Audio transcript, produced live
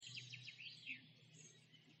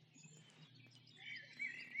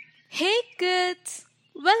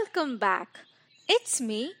welcome back. It's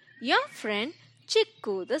me, your friend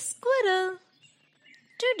Chikku the squirrel.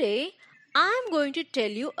 Today, I'm going to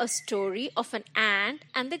tell you a story of an ant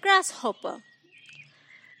and the grasshopper.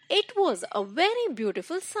 It was a very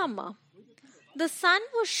beautiful summer. The sun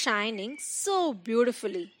was shining so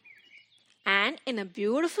beautifully, and in a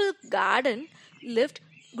beautiful garden lived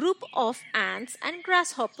group of ants and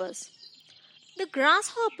grasshoppers. The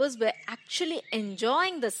grasshoppers were actually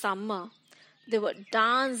enjoying the summer. They were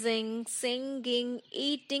dancing, singing,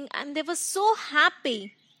 eating, and they were so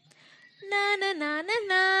happy. Na na na na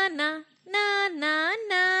na na na na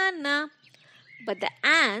na na. But the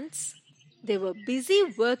ants, they were busy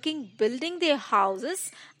working, building their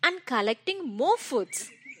houses and collecting more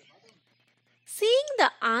foods. Seeing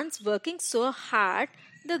the ants working so hard,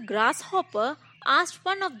 the grasshopper asked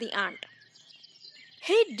one of the ant,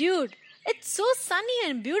 "Hey dude, it's so sunny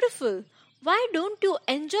and beautiful. Why don't you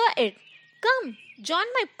enjoy it? Come, join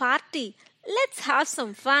my party. Let's have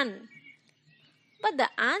some fun." But the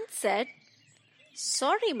ant said,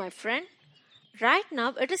 "Sorry, my friend. Right now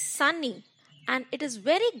it is sunny and it is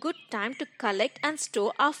very good time to collect and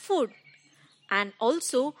store our food. And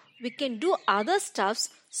also we can do other stuffs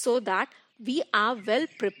so that we are well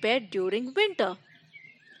prepared during winter.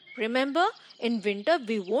 Remember, in winter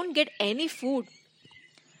we won't get any food."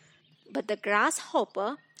 But the grasshopper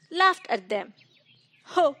laughed at them.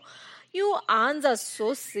 "Oh, you ants are so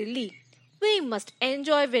silly. We must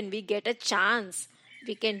enjoy when we get a chance.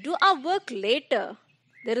 We can do our work later.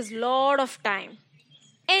 There is lot of time.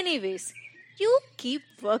 Anyways, you keep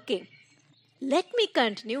working. Let me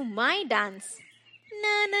continue my dance.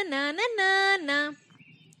 Na na na na na na."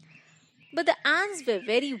 But the ants were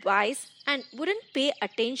very wise and wouldn't pay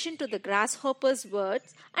attention to the grasshopper's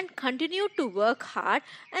words and continued to work hard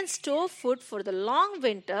and store food for the long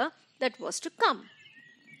winter that was to come.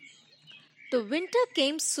 The winter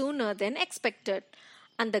came sooner than expected,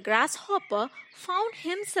 and the grasshopper found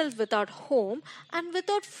himself without home and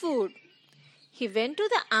without food. He went to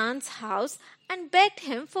the ant's house and begged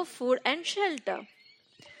him for food and shelter.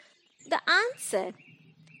 The ant said,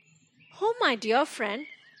 "Oh, my dear friend,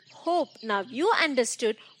 hope now you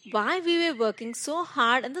understood why we were working so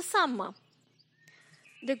hard in the summer."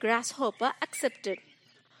 The grasshopper accepted.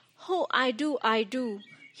 "Oh, I do.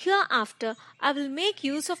 Hereafter I will make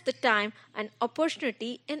use of the time and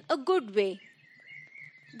opportunity in a good way."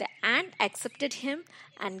 The ant accepted him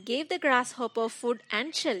and gave the grasshopper food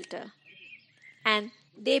and shelter. And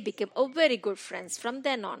they became a very good friends from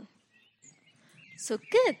then on. So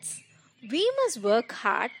kids, we must work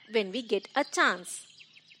hard when we get a chance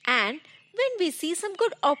and when we see some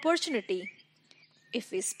good opportunity. If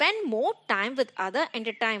we spend more time with other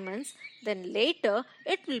entertainments, then later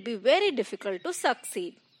it will be very difficult to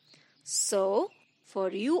succeed. So, for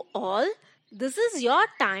you all, this is your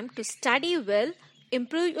time to study well,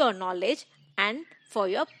 improve your knowledge, and for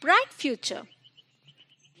your bright future.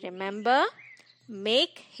 Remember,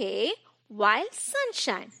 make hay while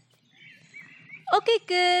sunshine. Okay,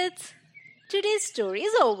 kids, today's story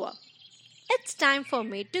is over. It's time for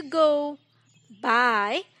me to go.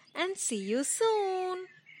 Bye and see you soon.